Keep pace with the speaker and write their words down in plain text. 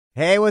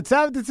Hey, what's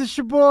up? This is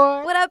your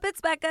boy. What up? It's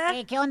Becca.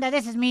 Hey, ¿qué onda?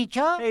 This is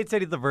Micho. Hey, it's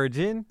Eddie the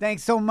Virgin.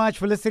 Thanks so much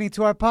for listening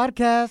to our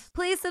podcast.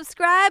 Please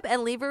subscribe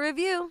and leave a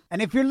review.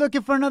 And if you're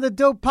looking for another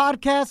dope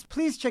podcast,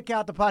 please check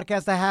out the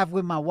podcast I have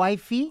with my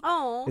wifey.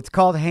 Oh. It's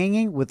called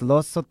Hanging with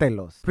Los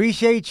Sotelos.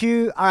 Appreciate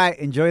you. All right,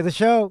 enjoy the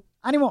show.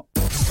 Ánimo.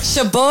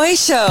 Shaboy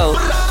Show.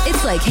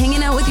 It's like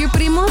hanging out with your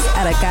primos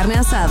at a carne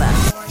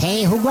asada.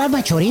 Hey, who got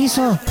my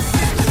chorizo?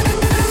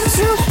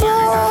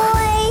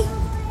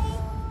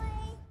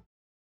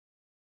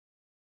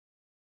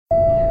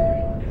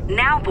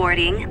 Now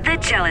boarding the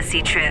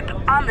jealousy trip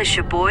on the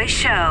Shaboy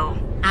Show.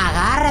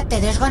 Agárrate,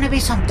 there's gonna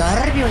be some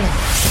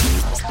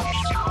turbulence.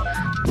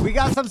 We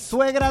got some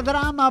suegra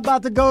drama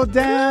about to go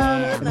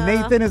down.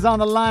 Nathan is on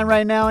the line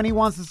right now, and he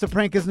wants us to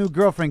prank his new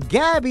girlfriend,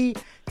 Gabby,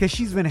 because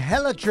she's been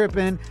hella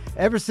tripping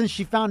ever since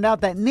she found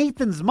out that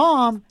Nathan's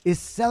mom is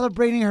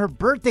celebrating her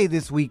birthday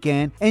this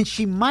weekend, and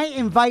she might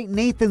invite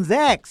Nathan's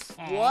ex.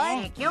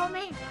 What? Kill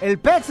me? El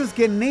Pex is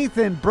que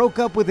Nathan broke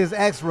up with his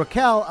ex,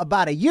 Raquel,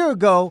 about a year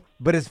ago,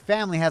 but his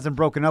family hasn't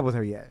broken up with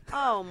her yet.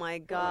 Oh, my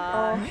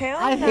God.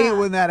 I hate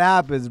when that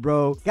happens,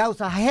 bro.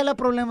 Causa hella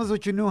problemas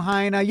with your new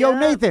hyena. Yo,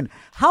 Nathan,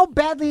 how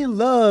badly in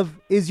love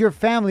is your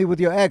family with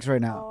your ex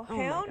right now?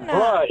 Hell no.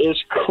 Bruh, it's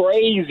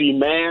crazy,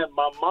 man.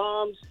 My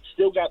mom's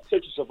still got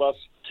pictures of us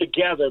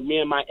together, me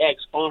and my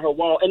ex, on her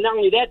wall. And not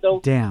only that,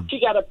 though, Damn.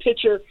 she got a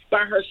picture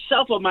by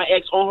herself of my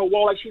ex on her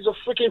wall like she's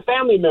a freaking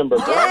family member,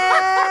 bro.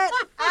 I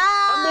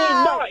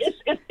mean,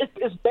 no,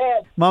 it's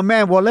bad. My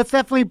man, well, let's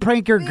definitely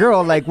prank your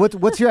girl. Like,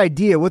 what's your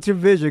idea? What's your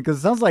vision? Because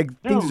it sounds like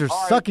things are all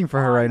right, sucking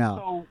for her right now.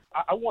 So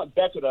I want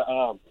Becca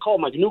to call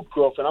my new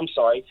girlfriend, I'm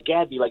sorry,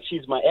 Gabby, like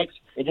she's my ex,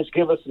 and just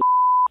give us some.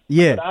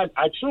 Yeah. But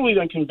I truly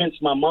done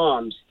convinced my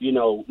moms,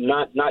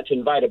 not to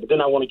invite her, but then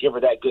I want to give her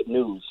that good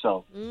news,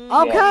 so. Okay.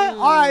 All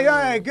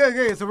right.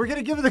 Good. So we're going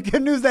to give her the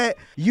good news that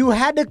you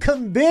had to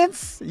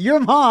convince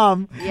your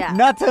mom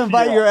not to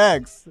invite your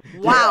ex.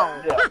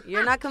 Wow.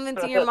 You're not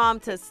convincing your mom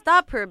to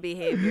stop her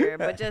behavior,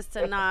 but just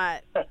to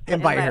not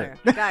Invite her.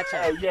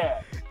 Gotcha.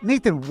 Yeah.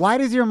 Nathan, why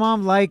does your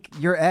mom like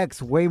your ex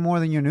way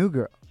more than your new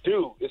girl?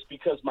 Dude, it's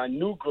because my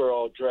new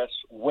girl dressed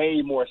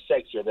way more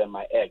sexier than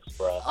my ex,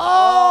 bro.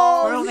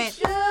 Prove it.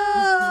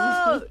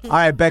 All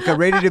right, Becca,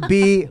 ready to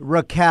be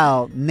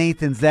Raquel,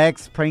 Nathan's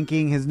ex,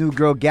 pranking his new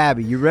girl,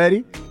 Gabby. You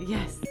ready?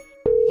 Yes.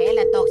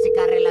 Hella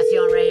tóxica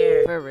relación right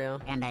here. For real.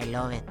 And I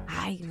love it.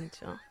 Ay,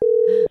 Micho.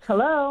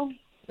 Hello,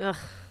 Ugh.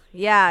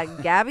 Yeah,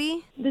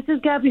 Gabby? this is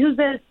Gabby. Who's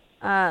this?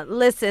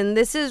 Listen,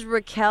 this is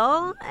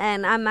Raquel,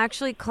 and I'm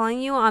actually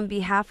calling you on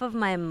behalf of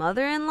my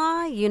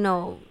mother-in-law,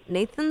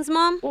 Nathan's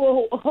mom.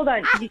 Well, hold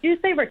on. Did you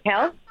say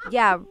Raquel?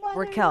 Yeah,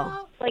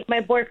 Raquel. Like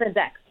my boyfriend's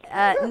ex.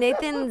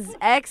 Nathan's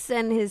ex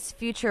and his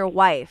future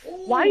wife.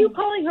 Why are you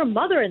calling her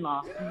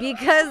mother-in-law?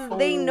 Because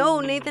they know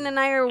Nathan and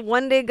I are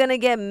one day gonna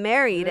get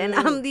married, and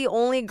I'm the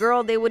only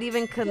girl they would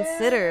even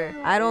consider.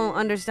 I don't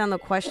understand the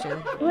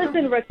question.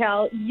 Listen,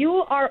 Raquel,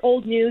 you are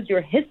old news.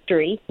 You're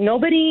history.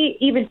 Nobody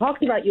even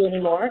talks about you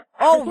anymore.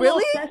 Oh, This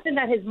really? little obsession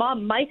that his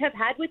mom might have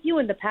had with you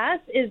in the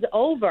past is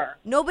over.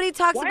 Nobody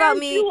talks Why about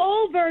aren't me. you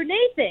over,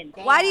 Nathan?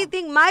 Why do you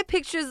think my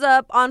picture's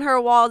up on her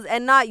walls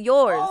and not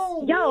yours?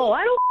 Yo,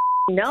 I don't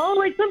know.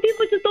 Like, some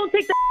people just don't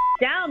take the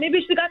down.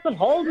 Maybe she got some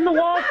holes in the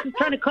wall she's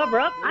trying to cover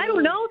up. I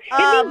don't know.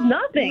 It means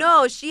nothing.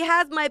 No, she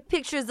has my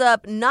pictures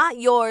up, not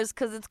yours,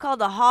 because it's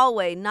called a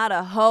hallway, not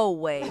a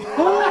hoe-way.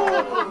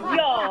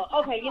 Yo,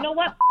 okay, you know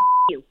what?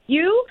 You.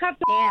 You have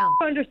to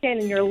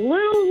understand in your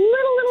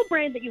little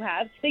brain that you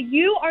have that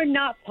you are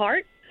not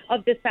part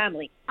of this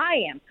family. I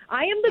am.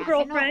 I am the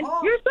girlfriend.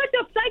 You're such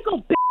a psycho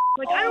bitch.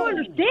 Like, I don't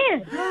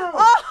understand.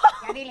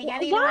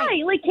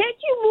 Why? Like, can't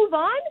you move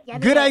on?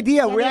 Good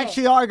idea. We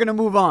actually are going to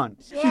move on.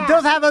 She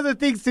does have other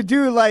things to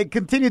do, like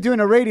continue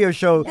doing a radio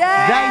show.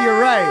 That you're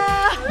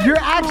right. You're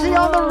actually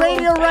on the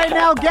radio right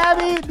now,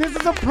 Gabby. This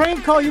is a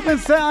prank call. You've been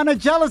sent on a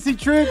jealousy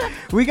trip.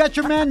 We got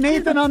your man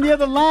Nathan on the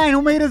other line.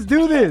 Who made us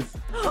do this?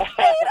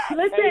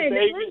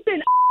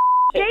 Listen,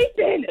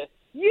 Jason.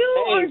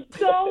 You are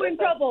so in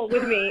trouble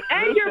with me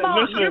and your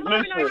mom. Your mom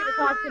and I are going to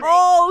talk today.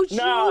 Oh, shoot.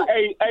 No,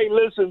 hey,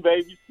 listen,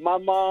 baby. My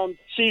mom,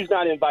 she's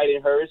not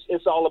inviting her.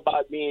 It's all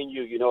about me and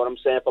you. You know what I'm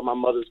saying? For my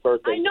mother's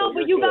birthday. I know, so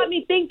but you got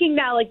me thinking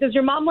now. Like, does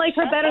your mom like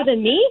her better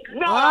than me? No,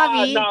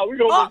 we're going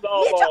to resolve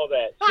all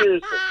that.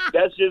 Seriously.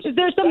 That's just. Is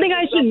there something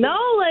I should know?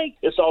 Like,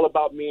 it's all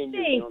about me and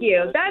you. thank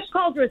you. That's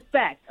called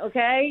respect,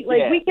 okay?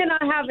 Like, we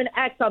cannot have an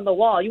X on the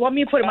wall. You want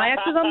me to put my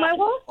X's on my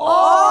wall?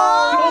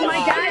 Oh, You want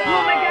my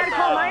dad to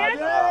call my ex?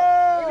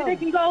 Maybe they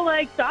can go,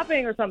 like,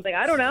 shopping or something.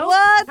 I don't know.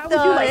 What How the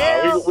would you like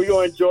hell? We're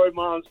going to enjoy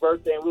Mom's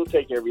birthday, and we'll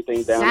take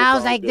everything down.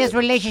 Sounds like this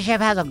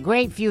relationship has a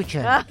great future.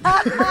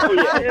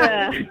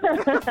 Yeah.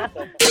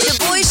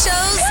 Shaboy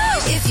Shows.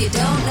 If you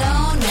don't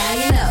know, now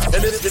you know.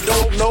 And if you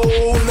don't know,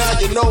 now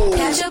you know.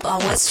 Catch up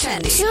on what's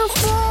trending.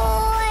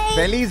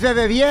 Feliz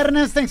Bebe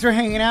Viernes. Thanks for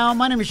hanging out.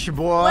 My name is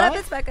Shaboy. What up,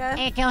 it's Becca?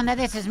 Hey, ¿qué onda?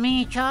 This is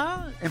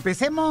Micho.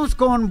 Empecemos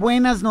con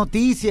buenas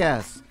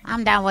noticias.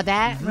 I'm down with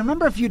that.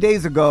 Remember a few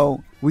days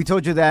ago, we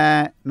told you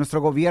that nuestro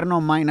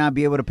gobierno might not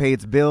be able to pay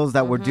its bills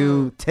that were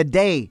due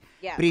today,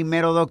 Yeah.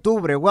 primero de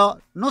octubre.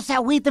 Well, no se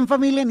agüiten,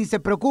 familia, ni se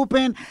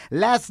preocupen.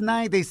 Last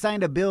night, they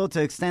signed a bill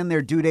to extend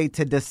their due date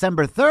to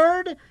December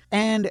 3rd,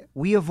 and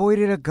we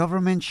avoided a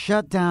government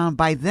shutdown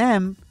by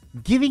them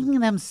giving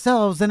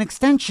themselves an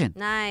extension.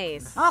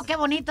 Nice. Oh, qué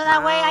bonito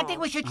that way. I think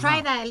we should try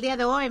that el día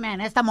de hoy,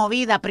 man. Esta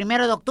movida,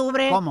 primero de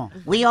octubre. ¿Cómo?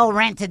 We owe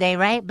rent today,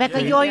 right?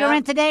 Becca, you owe your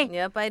rent today?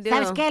 Yep, I do.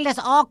 ¿Sabes qué? Let's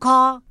all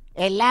call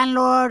el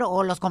landlord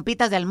o los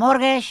compitas del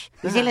mortgage.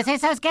 Y si les say,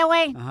 ¿sabes qué,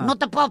 güey? No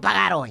te puedo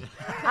pagar hoy.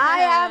 I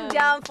am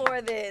down for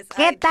this.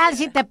 ¿Qué tal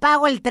si te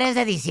pago el 3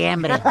 de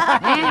diciembre?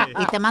 ¿Eh?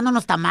 Y te mando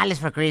unos tamales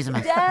for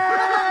Christmas.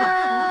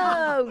 Damn.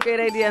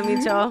 Great idea,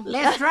 Micho.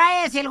 Let's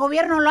try it. Si el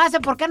gobierno lo hace,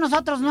 ¿por qué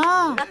nosotros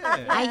no?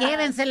 Ahí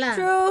llévensela.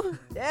 True.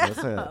 That's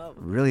a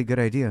really good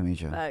idea,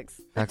 Misha.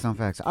 Facts. Facts on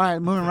facts. All right,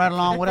 moving right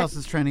along. What else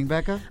is trending,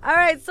 Becca? All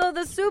right, so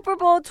the Super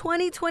Bowl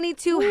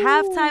 2022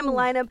 halftime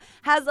lineup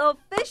has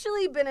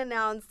officially been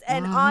announced,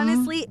 and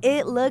honestly,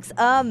 it looks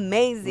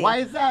amazing. Why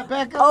is that,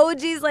 Becca?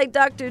 OGs like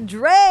Dr.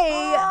 Dre,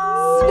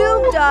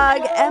 Snoop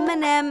Dogg,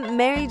 Eminem,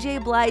 Mary J.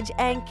 Blige,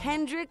 and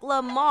Kendrick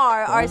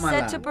Lamar are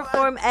set to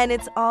perform, and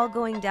it's all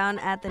going down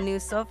at the new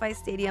SoFi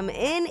Stadium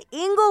in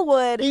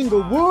Inglewood.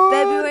 Inglewood.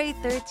 February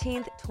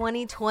 13th,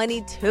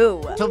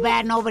 2022. Too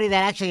bad nobody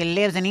that actually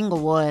lives in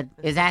Inglewood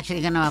is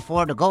actually going to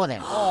afford to go there.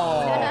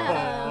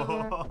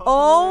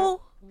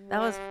 Oh, that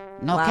was...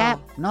 No wow. cap,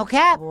 no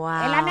cap.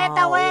 Wow. Es la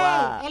neta,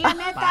 güey. Es la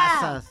neta.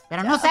 Pasas.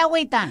 Pero no se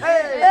agüitan.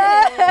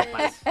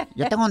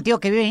 Yo tengo un tío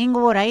que vive en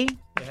Inglewood ahí.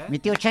 Mi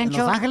tío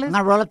Chencho. ¿En Los Ángeles? I'm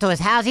gonna roll up to his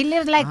house. He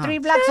lives like 3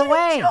 blocks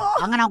away.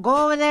 I'm gonna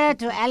go over there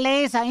to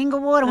LA, to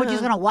Inglewood. We're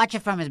just gonna watch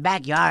it from his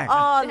backyard. Oh,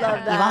 I love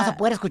Y vamos a that.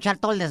 poder escuchar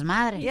todo el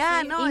desmadre.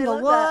 Yeah, no, I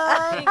Inglewood.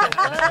 love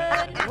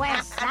that.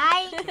 West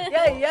Side.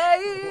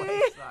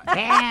 Yay.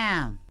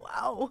 Damn.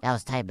 Wow. That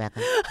was tight,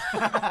 Becca.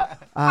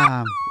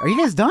 Are you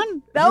guys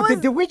done?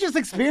 Did we just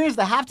experience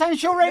the halftime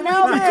show right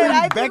now between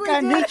I think Becca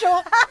and we did.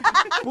 Nicho?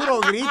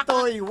 Puro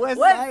grito y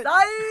West Side.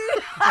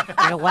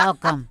 You're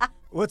welcome.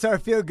 What's our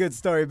feel-good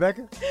story,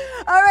 Becca?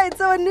 All right,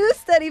 so a new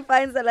study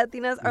finds that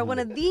Latinas are one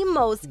of the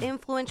most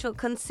influential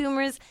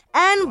consumers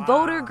and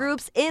voter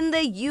groups in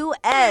the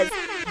U.S.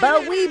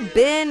 But we've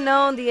been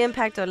known the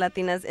impact of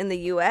Latinas in the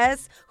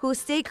U.S. who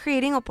stay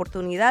creating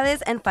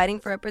oportunidades and fighting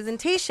for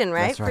representation,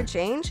 right? That's right. For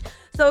change.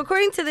 So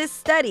according to this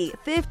study,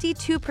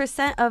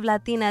 52% of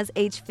Latinas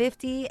age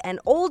 50 and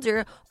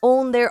older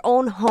own their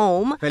own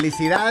home.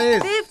 Felicidades.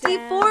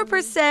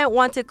 54%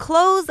 want to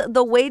close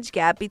the wage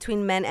gap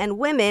between men and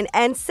women,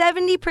 and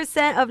 70%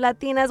 of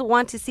Latinas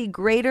want to see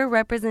greater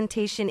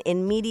representation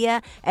in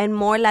media and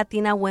more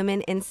Latina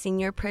women in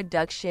senior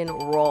production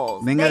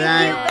roles. Venga,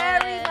 Thank you Dai.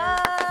 very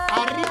much.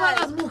 ¡Arriba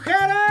las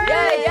mujeres!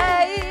 Yay,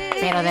 yay.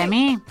 Pero de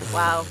mí.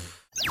 Wow.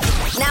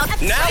 Now,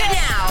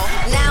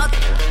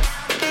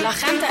 La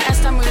gente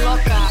está muy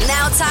loca.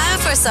 now time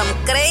for some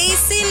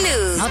crazy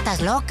news Notas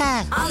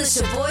locas. on the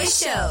Shaboy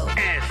Show.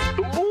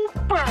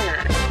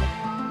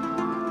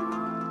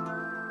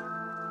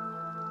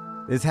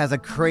 This has a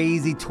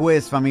crazy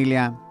twist,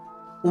 familia.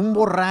 Un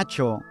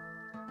borracho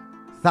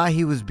thought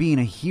he was being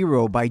a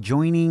hero by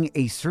joining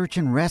a search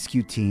and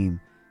rescue team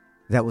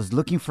that was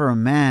looking for a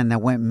man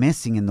that went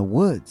missing in the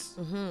woods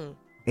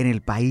in el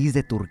país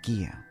de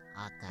Turquía.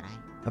 Ah, caray.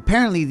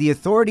 Apparently, the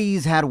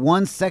authorities had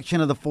one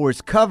section of the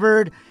forest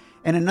covered,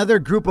 and another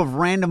group of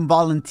random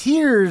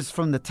volunteers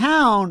from the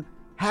town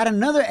had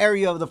another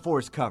area of the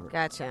forest covered.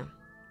 Gotcha.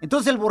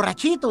 Entonces el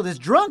borrachito, this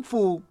drunk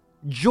fool,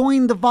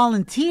 joined the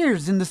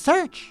volunteers in the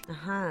search.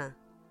 Uh-huh.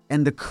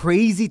 And the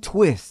crazy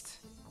twist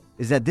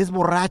is that this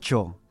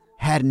borracho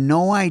had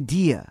no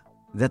idea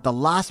that the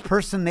lost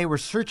person they were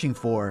searching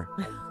for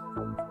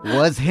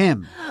was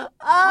him.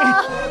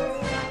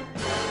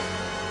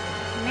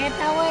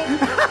 Neta, güey.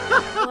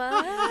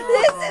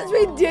 This is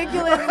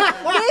ridiculous.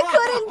 They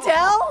couldn't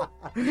tell?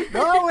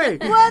 No way.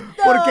 What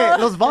the? Porque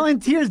los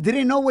volunteers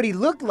didn't know what he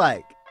looked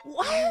like.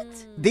 What?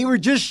 They were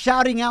just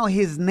shouting out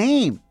his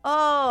name.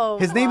 Oh.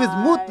 His name is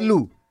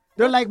Mutlu.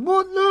 They're like,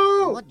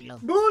 Mutlu, Mutlu.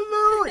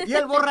 Mutlu. Y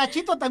el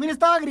borrachito también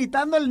estaba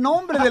gritando el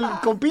nombre del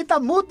compita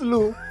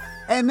Mutlu.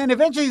 And then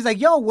eventually he's like,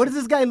 yo, what does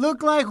this guy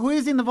look like? Who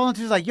is he? And the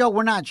volunteer's like, yo,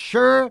 we're not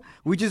sure.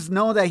 We just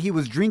know that he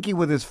was drinking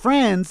with his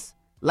friends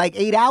like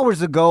 8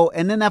 hours ago.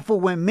 And then that fool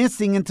went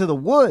missing into the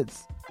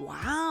woods.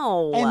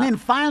 Wow. And then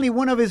finally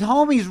one of his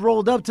homies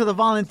rolled up to the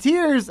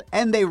volunteers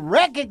and they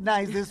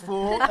recognized this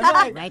fool. And they're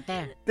like, Right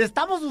there. te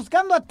estamos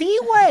buscando a ti,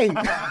 güey.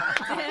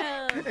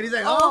 And he's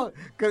like, oh,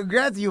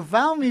 congrats, you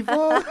found me,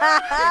 fool.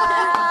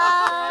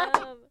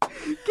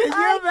 Can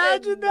you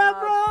imagine that,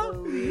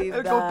 bro?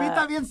 El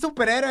compita bien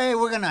superhéroe. Hey,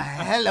 we're going to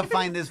hella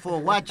find this fool.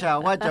 Watch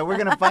out, watch out. We're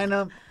going to find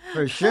him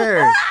for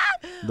sure.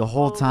 The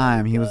whole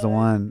time, he was the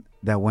one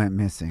that went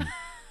missing.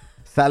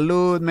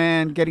 Salud,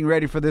 man. Getting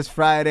ready for this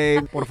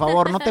Friday. Por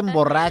favor, no te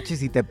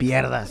emborraches y te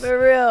pierdas. For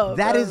real.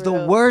 That is the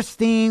worst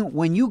thing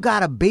when you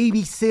gotta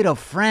babysit a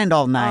friend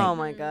all night. Oh,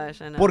 my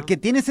gosh, I know. Porque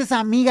tienes esa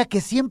amiga que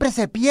siempre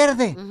se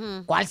pierde.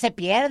 ¿Cuál se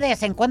pierde?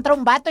 Se encuentra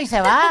un vato y se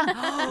va.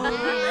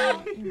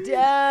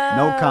 Damn.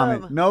 No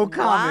comment. No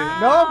comment.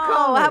 No Wow.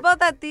 comment. How about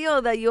that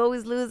tío that you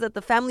always lose at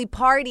the family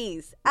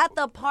parties? At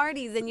the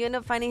parties, and you end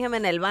up finding him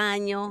en el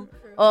baño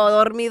o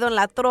dormido en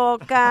la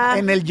troca.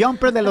 En el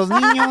jumper de los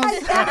niños.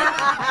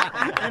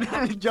 En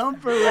el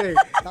jumper, güey.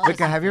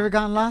 Becca, have you ever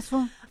gotten lost,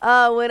 fool?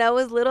 When I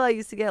was little, I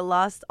used to get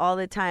lost all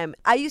the time.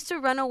 I used to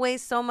run away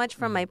so much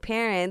from my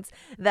parents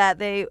that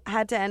they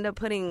had to end up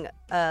putting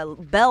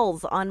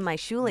bells on my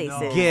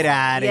shoelaces. Get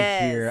out of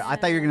Yes. here. I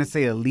thought you were going to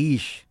say a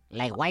leash.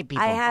 Like white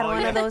people. I had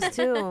one of those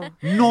too.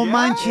 No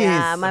manches.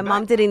 Yeah, my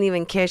mom didn't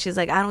even care. She's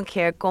like, I don't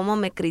care. ¿Cómo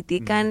me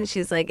critican?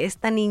 She's like,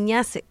 esta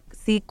niña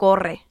sí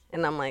corre.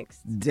 And I'm like,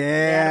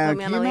 Damn. put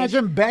me Can on you a leash.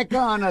 imagine Becca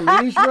on a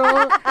leash,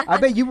 bro? I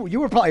bet you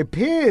were probably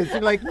pissed.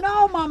 You're like,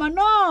 no, mama,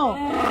 no.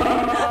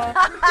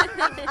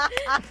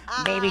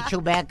 Baby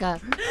Chewbacca.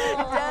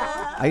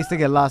 I used to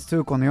get lost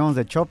too cuando íbamos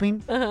de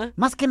shopping.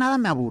 Más que nada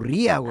me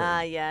aburría, güey.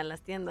 Ah, ya, en las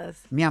tiendas.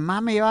 Mi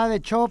mamá me llevaba de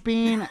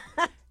shopping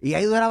y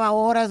ahí duraba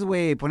horas,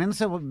 güey,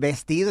 poniéndose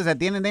vestidos,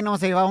 ¿atienden? De ahí no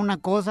se llevaba una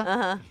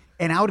cosa.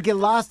 And I would get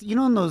lost, you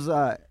know, in those,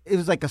 it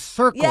was like a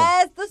circle. Yes,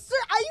 I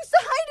used to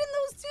hide in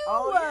those too.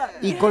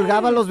 Y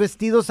colgaba los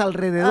vestidos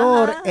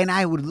alrededor, and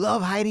I would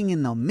love hiding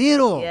in the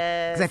middle.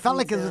 Yes, Because I felt me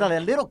like it was too. a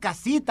little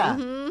casita.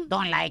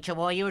 Don't lie,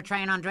 Chavo. You were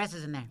trying on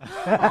dresses in there.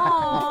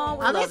 Oh,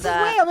 we A love veces,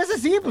 that. güey, a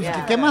veces sí, pues,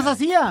 Yeah. ¿qué más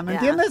hacía? ¿Me Yeah,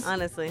 entiendes?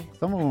 honestly.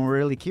 Some of them were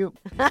really cute.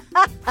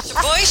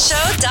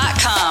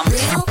 ShaboyShow.com.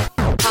 Real,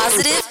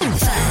 positive,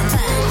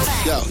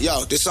 fun.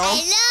 Yo, this song?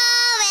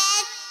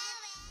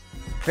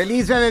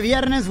 Feliz Bebe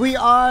Viernes. We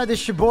are the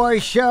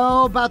Shaboy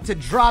Show, about to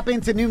drop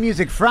into New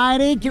Music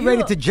Friday. Get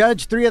ready to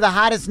judge 3 of the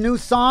hottest new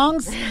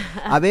songs.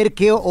 A ver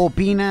qué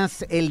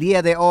opinas el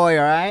día de hoy,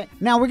 all right?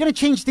 Now, we're going to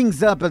change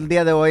things up el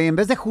día de hoy. En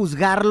vez de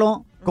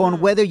juzgarlo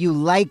con whether you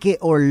like it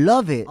or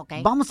love it,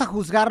 Okay. vamos a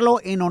juzgarlo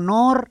en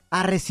honor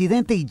a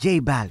Residente y J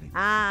Balvin.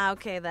 Ah,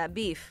 okay, that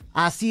beef.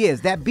 Así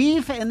es, that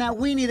beef and that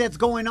weenie that's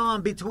going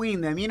on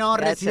between them. You know,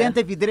 Gotcha. Residente,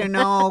 if you didn't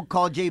know,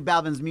 called J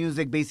Balvin's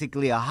music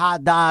basically a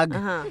hot dog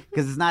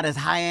because it's not as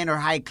high-end or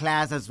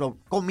high-class as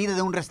comida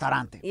de un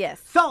restaurante. Yes.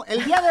 So, el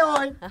día de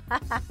hoy,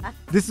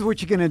 this is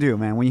what you're going to do,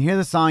 man. When you hear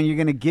the song, you're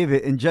going to give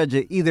it and judge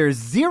it either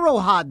 0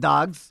 hot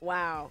dogs,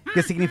 Wow.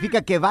 que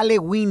significa que vale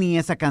weenie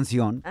esa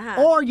canción, Ajá.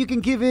 or you can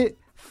give it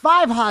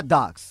 5 hot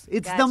dogs.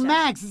 It's the Gotcha.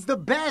 max. It's the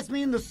best,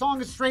 man. The song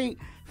is straight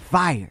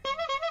fire.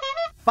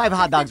 5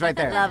 hot dogs right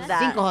there. Love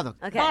that. 5 hot dogs.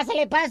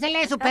 Okay.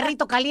 Pásele, su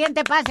perrito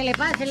caliente, pásele.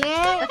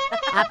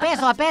 A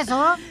peso.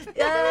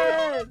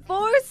 Yes.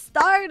 For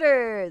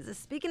starters,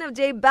 speaking of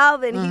J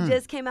Balvin, he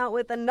just came out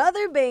with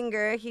another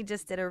banger. He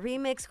just did a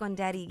remix con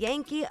Daddy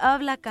Yankee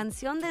of la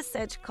canción de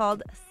Sech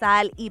called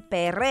Sal y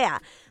Perrea.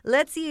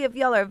 Let's see if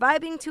y'all are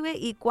vibing to it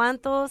y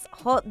cuántos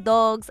hot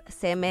dogs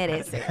se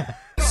merece.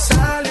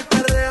 Sal y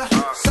perrea,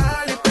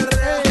 sal y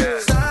perrea,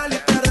 sal y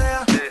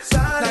perrea,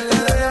 sal y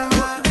perrea.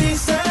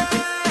 Dice,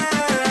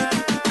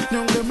 ni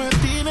aunque me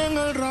tiren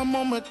el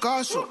ramo me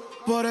caso.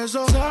 Por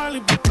eso sal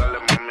y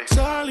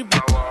sal y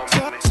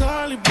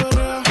sal y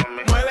perrea.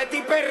 Muévete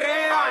y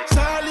perrea.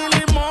 Sal y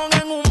limón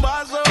en un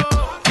vaso.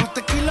 Más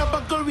tequila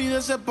pa' que olvide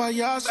ese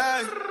payaso.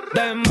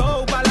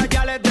 Dembow, pa' las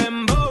yales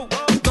dembow.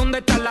 ¿Dónde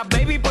están las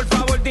baby? Por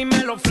favor,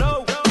 dímelo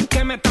flow.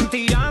 Que me están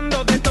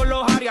tirando de todos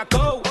los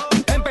ariacos.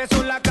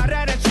 Empezó la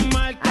carrera en su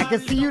marca. I can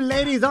see you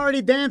ladies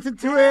already dancing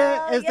to it.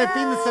 Este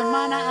fin de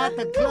semana at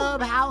the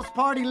club, house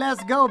party.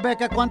 Let's go,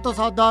 Becca. ¿Cuántos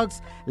hot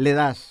dogs le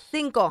das?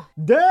 5.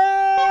 Damn!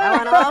 I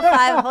want all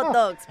 5 hot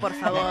dogs, por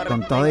favor. Con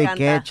Me todo y encanta.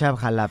 ketchup,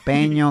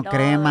 jalapeño, Todo.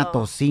 crema,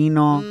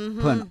 tocino.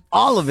 Putting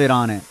all of it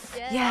on it.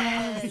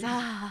 Yes.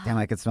 Ah. Damn,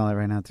 I can smell it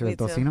right now, too. Me El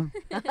too. tocino.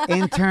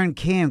 Intern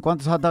Kim,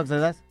 ¿cuántos hot dogs le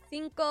das?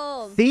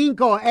 5.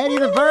 5. Eddie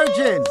the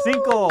Virgin.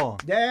 5.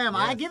 Damn,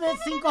 I give it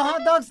 5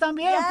 hot dogs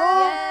también,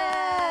 fool.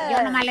 Yo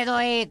nomás le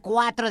doy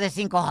 4 de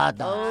 5 hot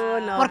dogs. Oh,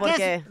 no, Porque ¿por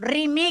qué? es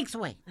remix,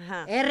 güey.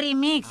 Ajá. Es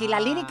remix. Y la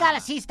lírica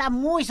sí está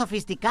muy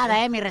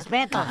sofisticada, mi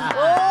respeto.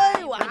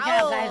 Ay, wow. Good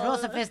job, guys. Real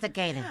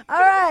sophisticated. All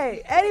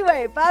right.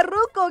 Anyway,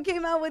 Farruko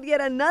came out with yet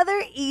another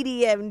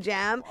EDM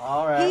jam.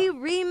 All right. He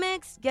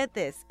remixed, get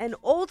this, an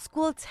old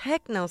school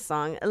techno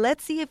song.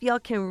 Let's see if y'all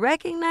can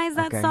recognize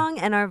that Okay. song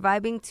and are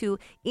vibing to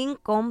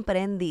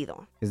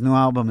Incomprendido. His new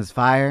album is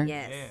fire.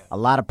 Yes. A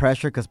lot of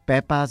pressure because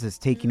Pepas is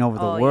taking over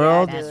the Oh, yeah,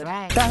 world. dude. That's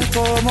right.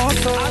 Atención,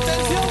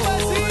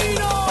 vecino.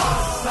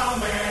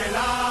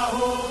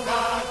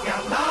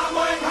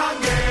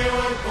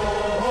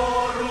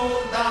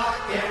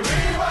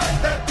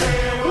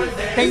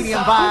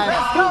 Stadium vibes.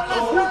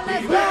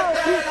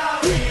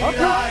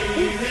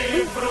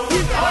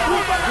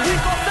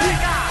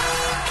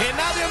 Que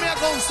nadie me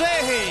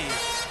aconseje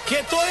que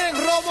estoy en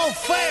robo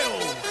feo.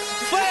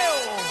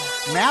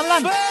 ¿Me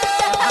hablan?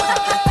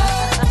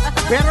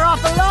 Better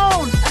off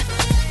alone.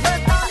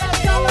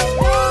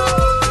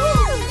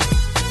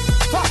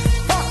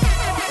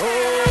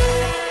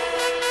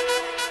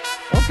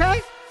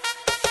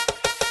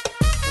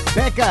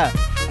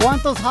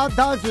 ¿Cuántos hot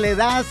dogs le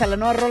das a la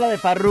nueva rola de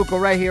Farruko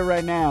right here,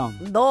 right now?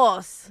 2.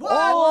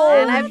 Oh,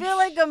 and I feel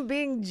like I'm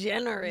being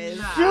generous.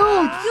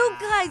 Shoot. You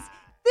guys,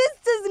 this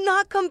does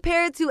not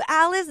compare to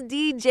Alice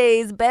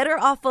DJ's Better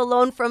Off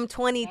Alone from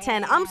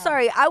 2010. I'm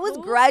sorry, I was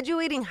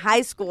graduating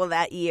high school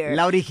that year.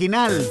 La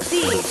original.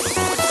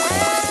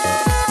 Sí.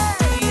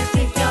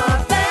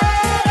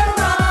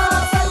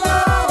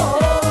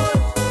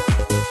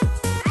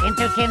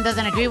 Enter Kim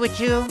doesn't agree with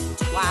you.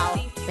 Wow.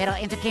 Pero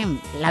Enter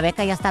Kim, la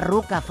beca ya está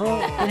ruca, fool.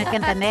 Tienes que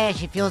entender,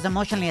 she feels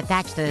emotionally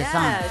attached to this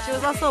song. Yeah, she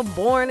was also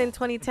born in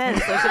 2010,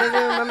 so she doesn't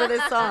even remember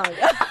this song.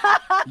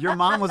 Your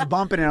mom was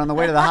bumping it on the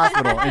way to the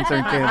hospital,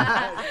 Intern Kim.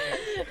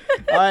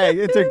 All right,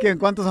 Intern Kim,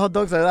 ¿cuántos hot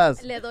dogs le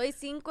das? Le doy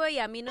 5 y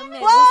a mí no me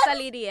gusta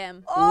el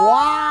EDM.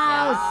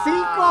 Wow, 5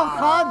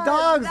 hot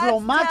dogs, That's lo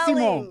máximo.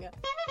 telling.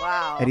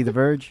 Wow. Eddie the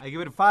Verge? I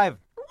give it a 5.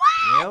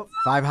 Yep.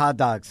 5 hot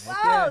dogs.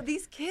 Wow,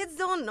 these kids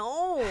don't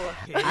know.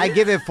 I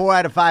give it 4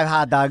 out of 5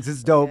 hot dogs.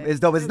 It's dope. It's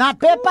dope. It's not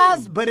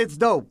pepas, but it's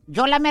dope.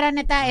 Yo la mera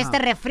neta, este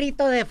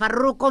refrito de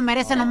Farruko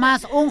merece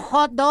nomás un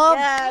hot dog,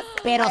 Yes,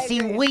 pero I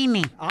sin agree.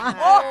 Winnie.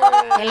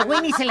 El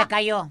Winnie se le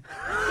cayó.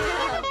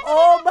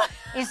 Oh my.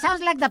 It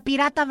sounds like the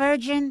pirata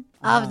version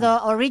of the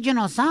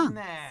original song.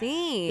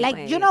 Sí.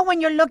 Like, you know when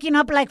you're looking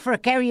up like for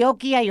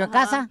karaoke at your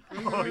casa?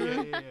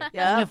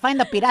 Yeah. And you find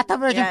the pirata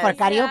version for Yes.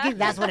 karaoke?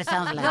 That's what it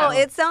sounds like. No,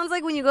 it sounds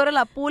like when you go to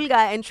La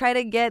Pulga and try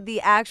to get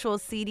the actual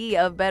CD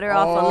of Better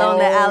Off Alone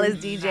that Alice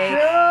DJ.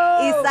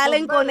 Y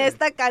salen con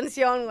esta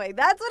canción, güey.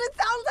 That's what it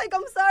sounds like.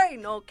 I'm sorry.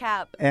 No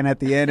cap. And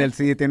at the end, el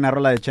CD tiene una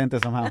rola de Chente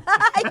somehow.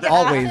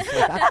 Always.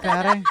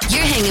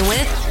 You're hanging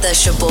with The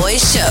Shaboy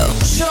Show.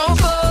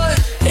 Shaboy,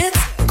 it's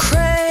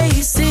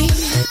crazy.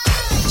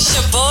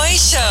 Shaboy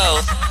Show.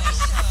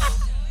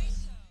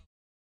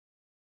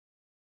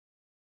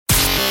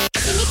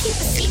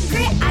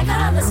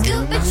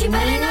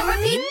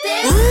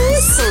 Ooh,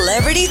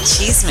 Celebrity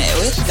Cheesemate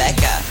with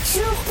Becca.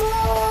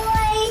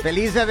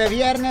 Feliz de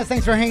viernes.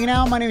 Thanks for hanging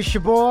out. My name is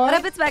Shaboy. What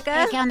up, it's Becca.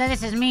 Hey, ¿qué onda?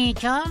 This is me,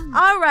 Chon.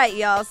 All right,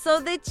 y'all. So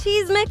the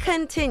chisme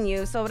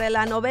continues sobre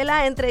la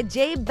novela entre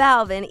J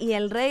Balvin y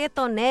el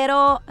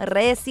reggaetonero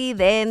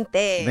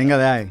Residente. Venga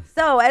de ahí.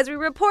 So, as we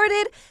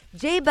reported,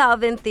 J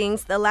Balvin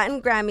thinks the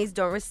Latin Grammys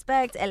don't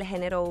respect el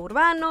género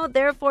urbano,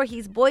 therefore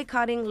he's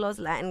boycotting los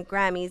Latin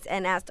Grammys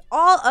and asked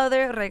all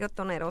other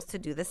reggaetoneros to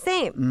do the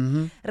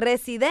same.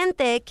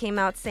 Residente came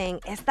out saying,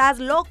 "Estás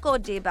loco,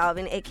 J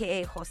Balvin,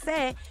 aka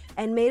Jose,"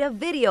 and made a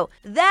video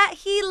that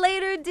he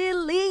later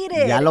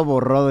deleted. Ya lo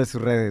borró de sus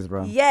redes,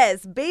 bro.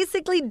 Yes,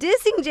 basically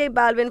dissing J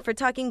Balvin for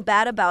talking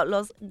bad about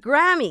los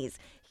Grammys.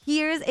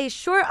 Here's a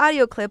short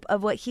audio clip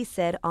of what he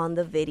said on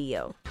the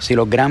video. Si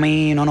los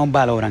Grammy no nos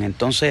valoran,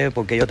 entonces,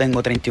 ¿por qué yo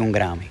tengo 31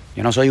 Grammy?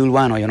 Yo no soy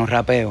urbano, yo no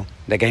rapeo.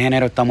 ¿De qué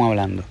género estamos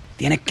hablando?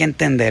 Tienes que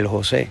entender,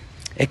 José.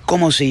 Es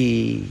como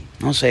si,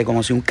 no sé,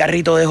 como si un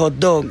carrito de hot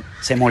dog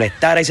se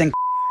molestara y se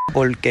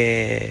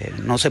porque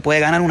no se puede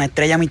ganar una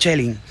estrella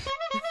Michelin.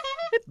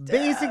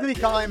 Basically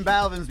calling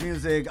Balvin's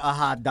music a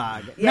hot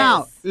dog. Yes.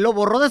 Now, lo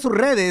borró de sus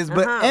redes,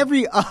 but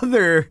every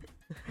other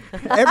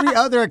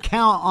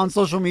account on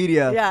social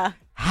media Yeah.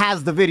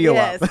 has the video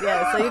Yes, up.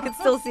 yes, so you can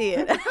still see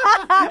it.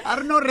 I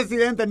don't know if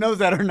Residente knows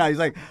that or not. He's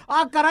like,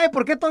 caray,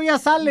 ¿por qué todavía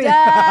sale?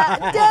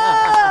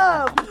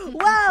 Damn!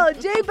 Wow,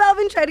 J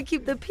Balvin tried to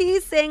keep the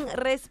peace, saying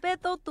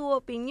respeto tu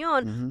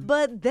opinión,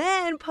 but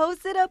then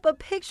posted up a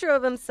picture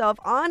of himself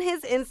on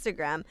his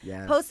Instagram,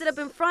 Yes. posted up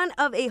in front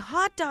of a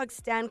hot dog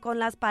stand con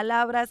las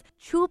palabras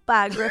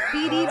chupa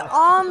graffitied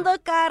on the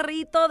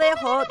carrito de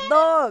hot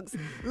dogs,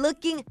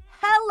 looking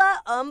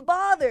hella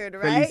unbothered,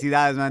 right?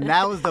 Felicidades, man.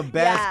 That was the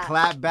best Yeah.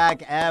 clap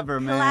back ever,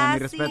 man. Mi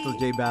Classy respetos,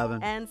 J Balvin.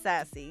 and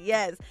sassy,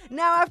 yes.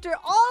 Now, after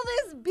all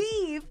this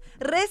beef,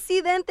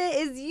 Residente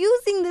is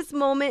using this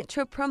moment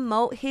to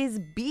promote his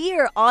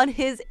beer on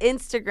his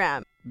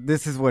Instagram.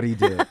 This is what he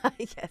did.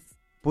 Yes,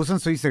 Puso en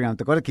su Instagram.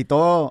 ¿Te acuerdas?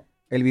 Quitó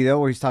el video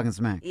where he's talking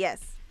smack. yes.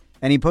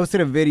 And he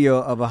posted a video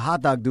of a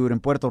hot dog dude in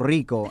Puerto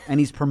Rico, and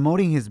he's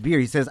promoting his beer.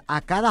 He says,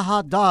 a cada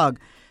hot dog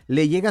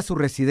le llega su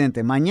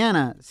Residente.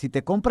 Mañana, si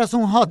te compras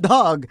un hot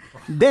dog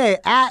de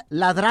at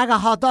La Draga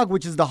Hot Dog,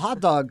 which is the hot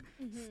dog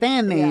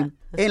stand name,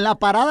 en la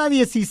parada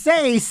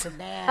 16,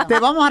 te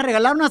vamos a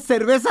regalar una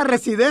cerveza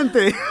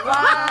Residente.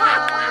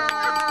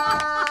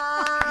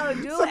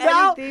 Do So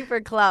now anything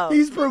for clout.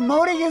 He's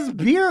promoting his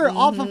beer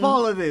off of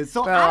all of this.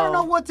 So I don't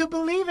know what to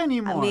believe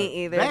anymore.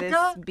 Me either.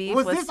 Becca, This beef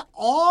was was- this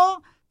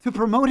all to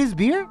promote his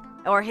beer?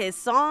 Or his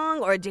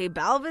song, or J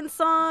Balvin's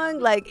song.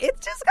 Like, it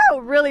just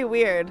got really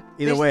weird.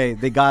 Either way,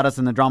 they got us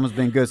and the drama's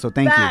been good, so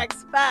thank you.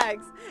 Facts.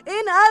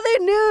 In other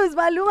news,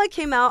 Maluma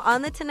came out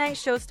on The Tonight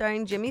Show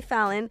starring Jimmy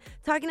Fallon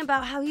talking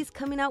about how he's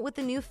coming out with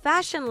a new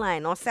fashion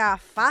line, o sea,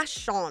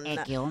 fashion.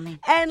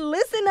 And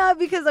listen up,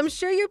 because I'm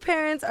sure your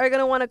parents are going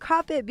to want to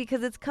cop it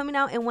because it's coming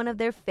out in one of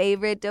their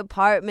favorite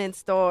department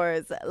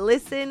stores.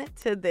 Listen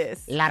to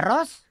this. ¿El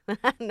arroz?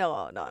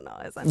 No.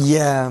 It's not.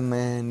 Yeah,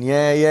 man.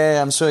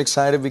 Yeah. I'm so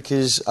excited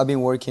because I've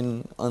been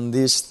working on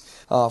this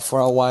for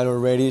a while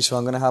already. So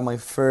I'm going to have my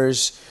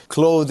first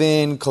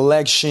clothing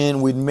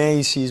collection with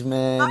Macy's,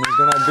 man. It's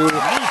going to be...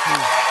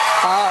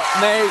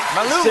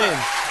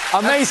 Maluma.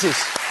 Amazing.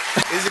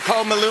 Is it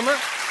called Maluma?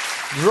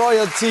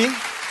 Royalty.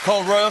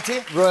 Called Royalty?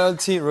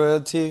 Royalty.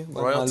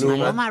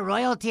 Maluma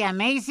Royalty a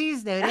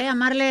Macy's. Debería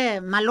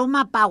llamarle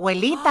Maluma pa'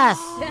 abuelitas.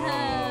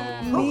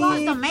 Who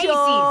goes to Macy's?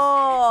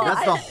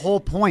 That's the whole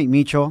point,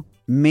 Micho.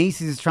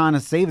 Macy's is trying to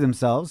save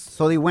themselves,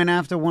 so they went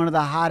after one of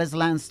the hottest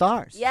Latin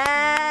stars.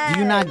 Yeah. Do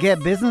you not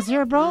get business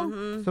here, bro?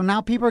 So now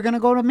people are going to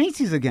go to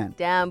Macy's again.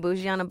 Damn,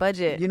 bougie on a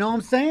budget. You know what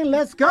I'm saying?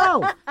 Let's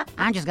go.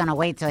 I'm just gonna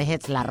wait till it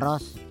hits La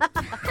Ros.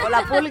 O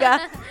la pulga.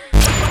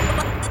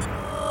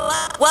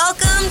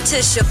 Welcome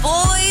to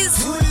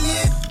Shaboy's Too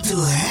lit to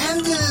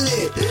handle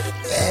it.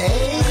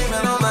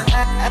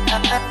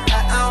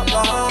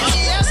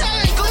 Ya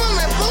saben cómo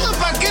me pongo,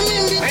 ¿pa' qué me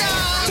invitan?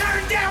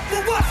 Turn down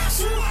for what?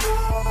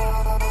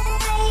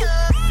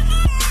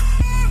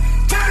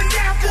 Turn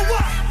down for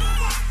what?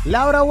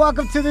 Laura,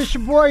 welcome to the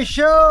Shaboy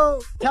Show.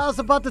 Tell us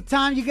about the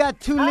time you got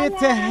too lit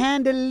to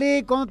handle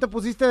it. Cuando te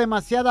pusiste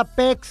demasiada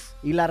pex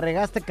y la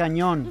regaste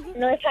cañón.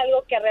 No es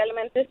algo que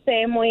realmente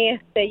esté muy,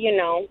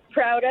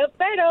 proud of,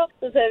 pero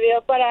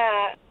sucedió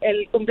para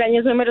el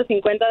cumpleaños número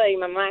 50 de mi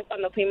mamá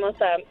cuando fuimos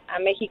a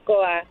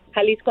México, a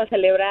Jalisco a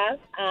celebrar.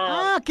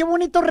 ¡Qué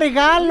bonito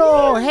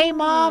regalo! Hey,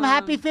 Mom,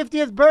 happy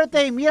 50th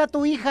birthday. Mira a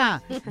tu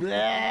hija.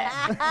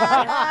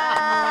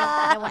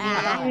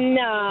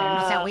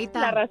 No,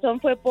 la razón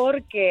fue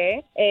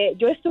porque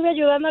yo estuve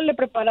ayudándole a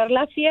preparar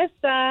la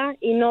fiesta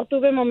y no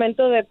tuve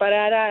momento de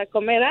parar a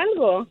comer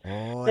algo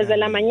desde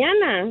la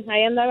mañana.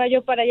 Ahí andaba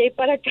yo para allá y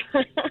para acá.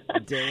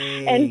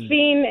 En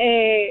fin,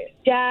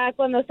 ya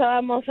cuando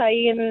estábamos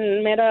ahí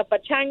en mera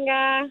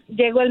pachanga,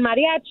 llegó el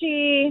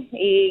mariachi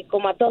y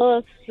como a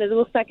todos les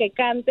gusta que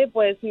cante,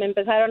 pues me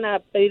empezaron a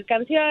pedir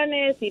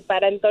canciones y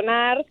para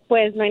entonar,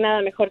 pues no hay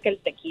nada mejor que el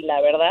tequila,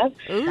 ¿verdad?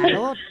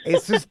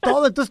 Eso es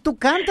todo. Entonces tú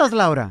cantas,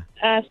 Laura.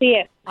 Así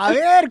es. A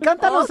ver,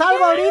 cántanos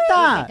algo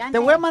ahorita. Te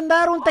voy a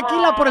mandar un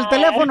tequila por el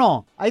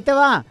teléfono. Ahí te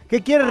va.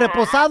 ¿Qué quieres,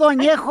 reposado,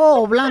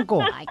 añejo o blanco?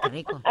 Ay, qué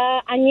rico.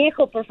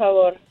 Añejo, por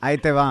favor. Ahí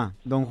te va.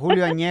 Don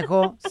Julio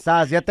Añejo,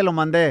 ya te lo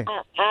mandé.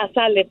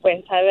 Sale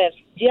pues, a ver.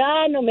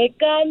 Ya no me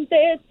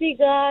cantes,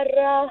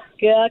 cigarra,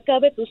 que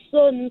acabe tu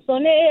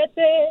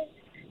sonsonete,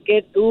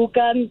 que tu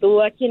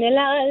canto aquí en el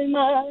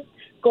alma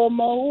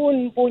como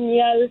un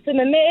puñal se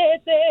me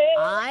mete.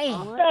 Ay.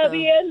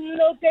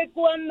 Sabiendo que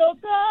cuando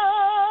cantas,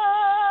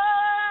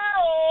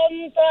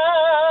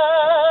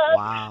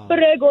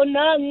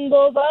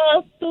 pregonando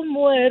vas tu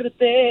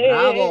muerte.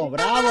 Bravo.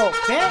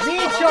 ¿Qué?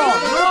 ¡Micho!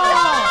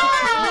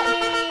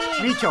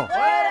 ¡No! ¡Micho! No.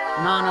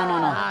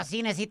 Ah,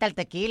 sí necesita el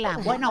tequila.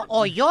 Bueno,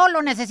 o yo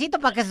lo necesito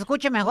para que se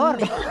escuche mejor.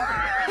 ¡Micho!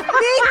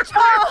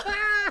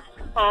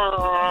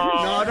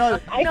 No.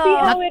 I see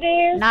how it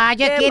is. No, just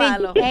Qué kidding.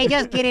 malo. Hey,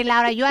 just kidding,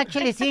 Laura. You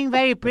actually sing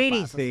very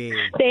pretty. Sí.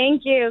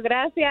 Thank you,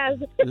 gracias.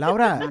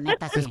 Laura, No,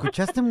 neta, te sí.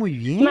 escuchaste muy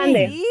bien.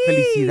 Mande. Sí.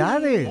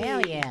 Felicidades.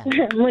 Hell yeah.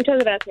 Muchas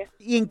gracias.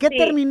 ¿Y en qué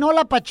terminó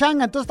la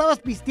pachanga? Entonces estabas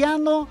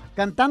pisteando,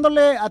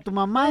 cantándole a tu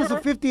mamá en su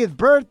 50th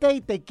birthday,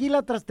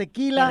 tequila tras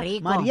tequila, Qué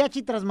rico.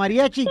 mariachi tras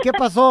mariachi. ¿Qué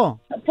pasó?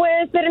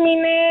 Pues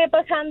terminé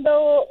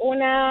pasando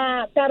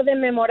una tarde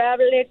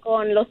memorable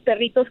con los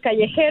perritos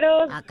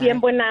callejeros, bien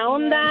buena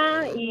onda,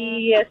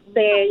 y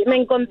me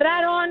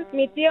encontraron.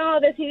 Mi tío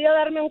decidió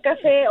darme un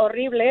café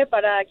horrible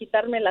para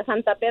quitarme la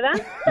santa peda.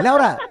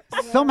 Laura,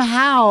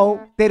 somehow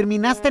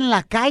terminaste en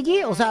la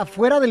calle, o sea,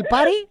 fuera del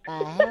party.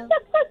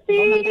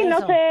 Sí,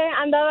 no sé,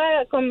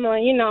 andaba como,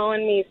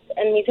 en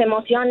mis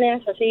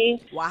emociones, así,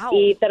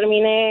 y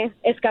terminé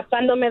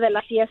escapándome de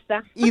la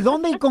fiesta. ¿Y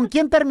dónde y con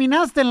quién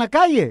terminaste en la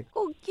calle?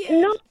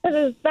 No, pues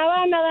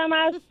estaba nada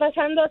más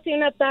pasando así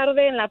una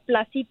tarde en la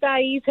placita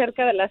ahí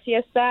cerca de la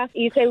fiesta,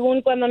 y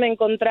según cuando me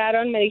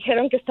encontraron me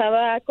dijeron que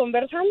estaba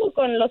conversando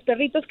con los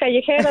perritos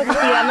callejeros y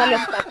dándoles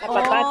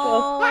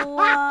papachos,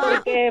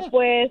 porque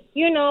pues,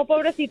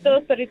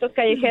 pobrecitos perritos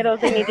callejeros,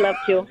 they need love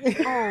too.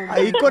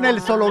 Ahí con el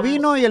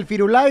solovino y el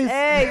firulais.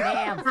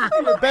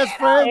 Best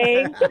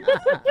friend.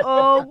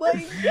 Oh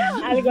my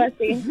God. Algo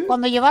así.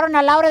 Cuando llevaron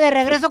a Laura de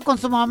regreso con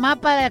su mamá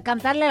para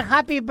cantarle el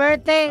happy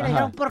birthday, le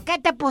dijeron, ¿por qué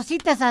te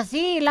pusiste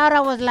así?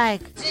 Laura was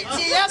like, Si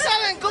ya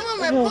saben cómo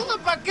me pongo,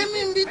 ¿para qué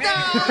me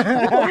invitan?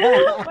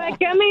 ¿Para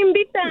qué me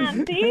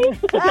invitan? ¿Sí?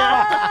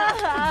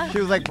 She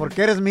was like, ¿por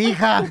qué eres mi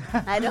hija?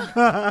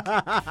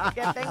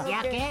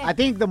 I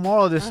think the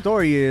moral of the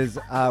story is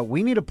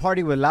we need to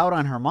party with Laura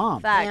and her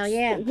mom. Facts.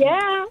 Yeah.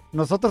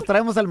 Nosotros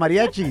traemos al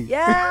mariachi.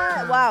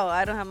 Yeah. Wow,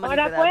 I don't have money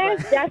Ahora for that.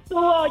 pues, ya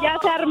estuvo, ya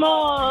se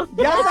armó.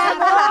 ¡Ya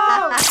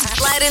estamos!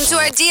 Slide into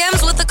our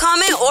DMs with a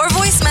comment or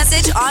voice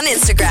message on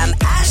Instagram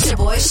at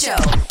Shaboy Show.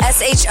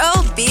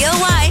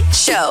 SHOBOY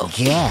Show.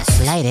 yes,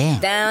 slide in.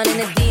 Down in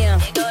the DM.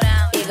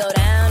 You go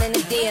down in the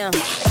DM.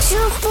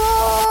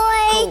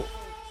 Shaboy.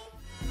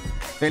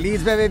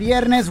 Feliz Bebé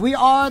Viernes. We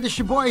are the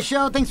Shaboy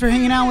Show. Thanks for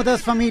hanging out with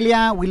us,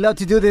 familia. We love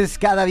to do this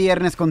cada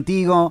viernes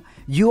contigo.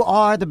 You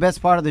are the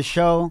best part of the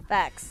show.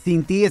 Facts.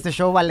 Sin ti, este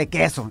show vale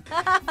queso.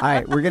 All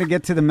right, we're going to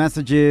get to the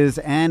messages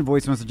and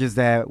voice messages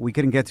that we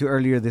couldn't get to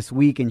earlier this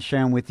week and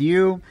share them with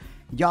you.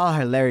 Y'all are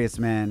hilarious,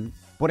 man.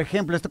 Por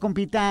ejemplo, esta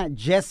compita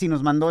Jessie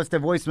nos mandó este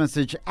voice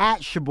message at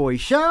Shaboy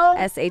Show.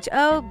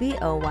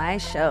 SHOBOY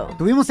Show.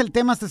 Tuvimos el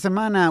tema esta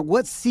semana.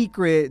 What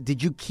secret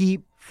did you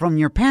keep from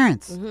your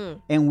parents?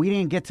 And we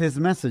didn't get to his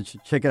message.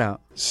 Check it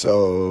out.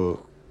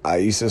 So I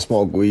used to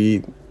smoke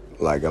weed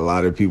like a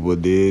lot of people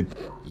did.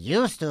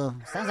 Used to.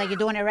 Sounds like you're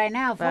doing it right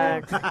now,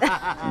 folks.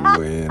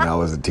 When I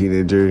was a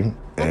teenager,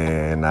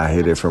 and I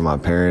hid it from my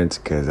parents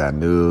because I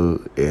knew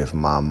if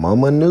my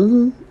mama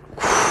knew,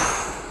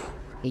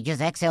 He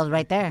just exhaled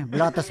right there.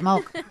 Blow out the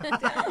smoke.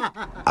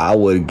 I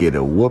would get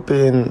a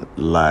whooping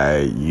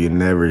like you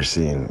never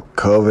seen.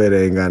 COVID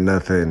ain't got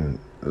nothing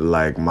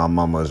like my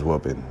mama's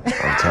whooping.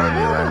 I'm telling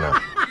you right now.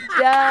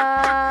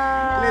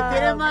 Le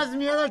tiene más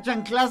miedo al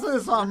chanclazo de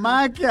su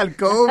mamá que al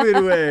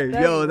COVID,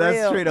 güey. Yo, that's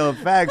real. straight up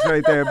facts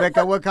right there.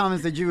 Becca, what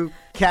comments did you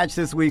catch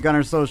this week on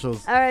our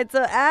socials? All right,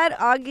 so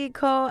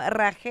Agiko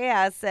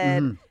Rajea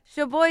said,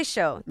 Shaboy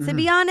Show. To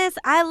be honest,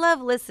 I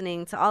love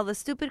listening to all the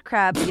stupid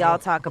crap y'all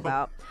talk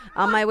about.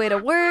 On my way to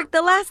work,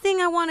 the last thing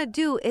I want to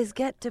do is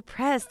get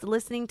depressed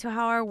listening to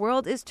how our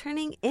world is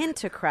turning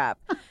into crap.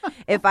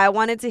 If I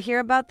wanted to hear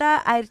about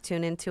that, I'd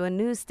tune into a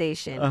news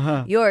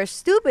station. Your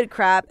stupid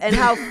crap and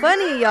how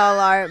funny y'all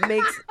are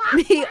makes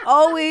me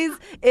always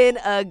in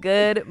a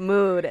good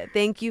mood.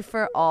 Thank you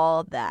for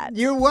all that.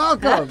 You're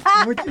welcome.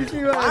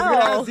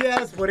 Muchísimas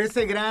gracias por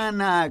ese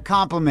gran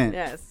compliment.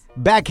 Yes.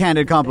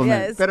 Backhanded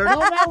compliment. Yes. Pero no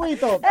me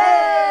agüito.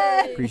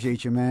 Hey!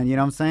 Appreciate you, man. You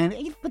know what I'm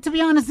saying? But to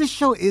be honest, this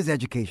show is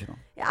educational.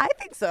 Yeah, I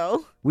think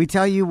so. We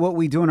tell you what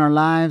we do in our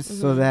lives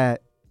so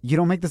that you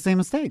don't make the same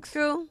mistakes.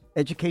 True.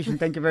 Education,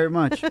 thank you very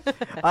much. All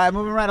right,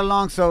 moving right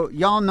along. So,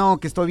 y'all know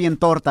que estoy bien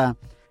torta.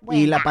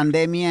 Y la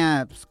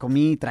pandemia, pues,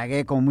 comí,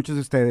 tragué como muchos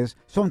de ustedes.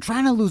 So, I'm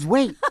trying to lose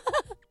weight.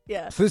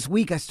 Yeah. So, this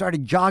week, I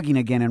started jogging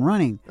again and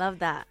running. Love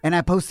that. And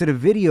I posted a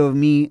video of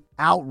me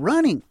out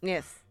running.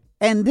 Yes.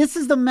 And this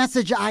is the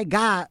message I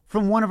got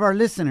from one of our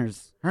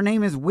listeners. Her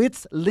name is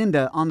Wits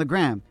Linda on the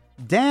gram.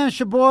 Damn,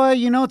 Shaboy,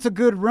 you know it's a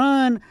good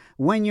run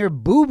when your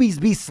boobies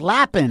be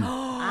slapping.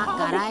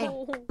 Caray.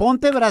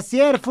 Ponte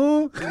brasier,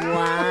 fool.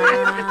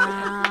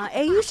 Wow.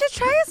 Hey, you should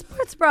try a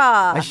sports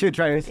bra. I should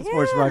try a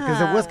sports bra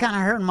because it was kind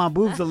of hurting my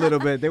boobs a little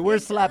bit. They were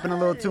slapping a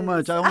little too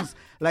much. I almost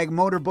like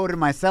motorboated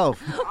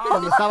myself.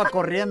 Cuando estaba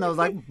corriendo, I was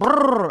like,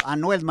 brrr,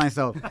 annulled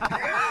myself.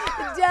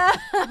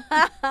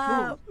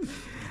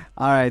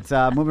 All right,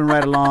 moving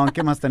right along.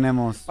 ¿Qué más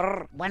tenemos?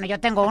 Bueno, yo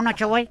tengo uno,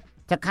 Chaboy,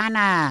 to kind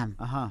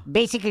of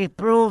basically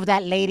prove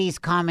that lady's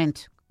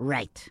comment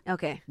right.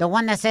 Okay. The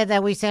one that said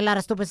that we say a lot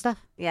of stupid stuff?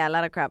 Yeah, a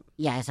lot of crap.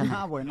 Yeah, esa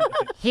no. Bueno.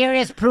 Here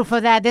is proof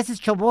of that. This is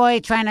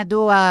Chaboy trying to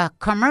do a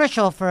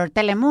commercial for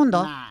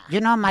Telemundo.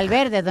 You know,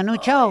 Malverde, the new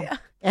show. Yeah.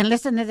 And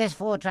listen to this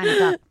fool trying to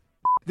talk.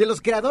 De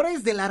los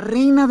creadores de La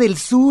Reina del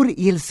Sur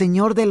y El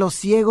Señor de los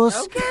Ciegos.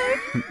 Okay.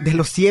 De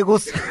los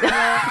ciegos.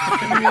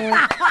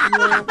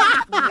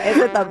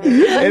 Ese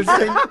también. El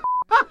señor.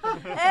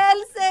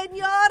 El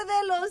Señor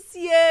de los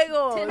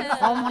Ciegos.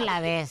 ¿Cómo la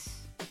ves?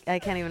 I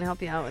can't even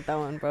help you out with that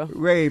one, bro.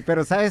 Güey,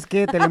 pero ¿sabes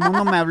qué?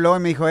 Telemundo me habló y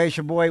me dijo, hey,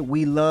 Shaboy,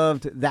 we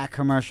loved that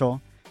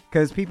commercial.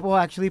 Because people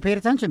actually paid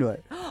attention to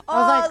it. I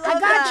was like, I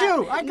got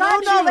you.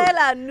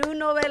 New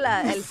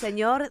novela. El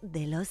Señor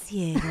de los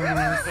Ciegos.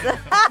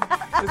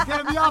 It's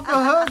going to be off the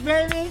hook,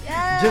 baby.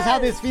 Yes. Just how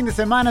this fin de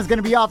semana is going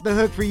to be off the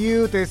hook for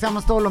you. Te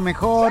deseamos todo lo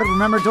mejor.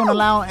 Remember, don't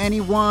allow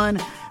anyone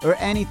or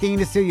anything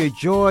to steal your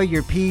joy,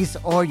 your peace,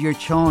 or your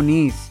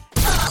chonies.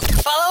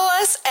 Follow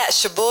us at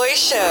Shaboy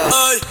Show.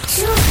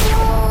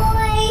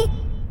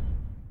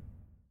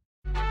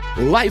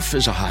 Life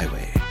is a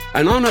highway,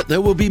 and on it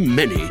there will be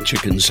many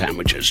chicken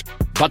sandwiches.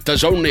 But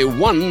there's only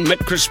one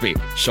McCrispy.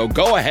 So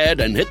go ahead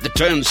and hit the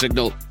turn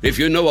signal if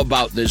you know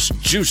about this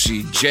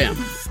juicy gem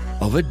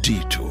of a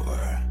detour.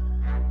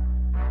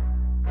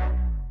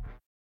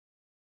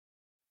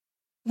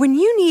 When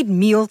you need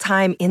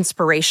mealtime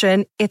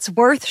inspiration, it's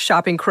worth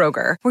shopping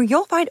Kroger, where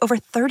you'll find over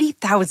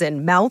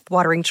 30,000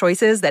 mouth-watering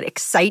choices that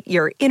excite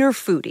your inner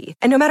foodie.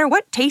 And no matter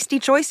what tasty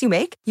choice you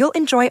make, you'll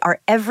enjoy our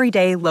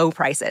everyday low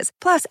prices,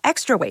 plus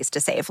extra ways to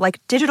save,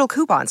 like digital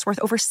coupons worth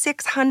over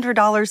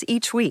 $600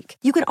 each week.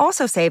 You can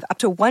also save up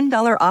to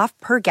 $1 off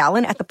per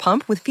gallon at the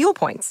pump with fuel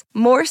points.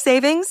 More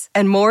savings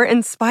and more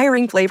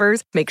inspiring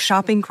flavors make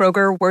shopping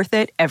Kroger worth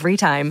it every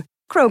time.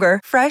 Kroger,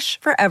 fresh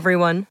for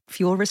everyone.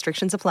 Fuel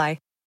restrictions apply.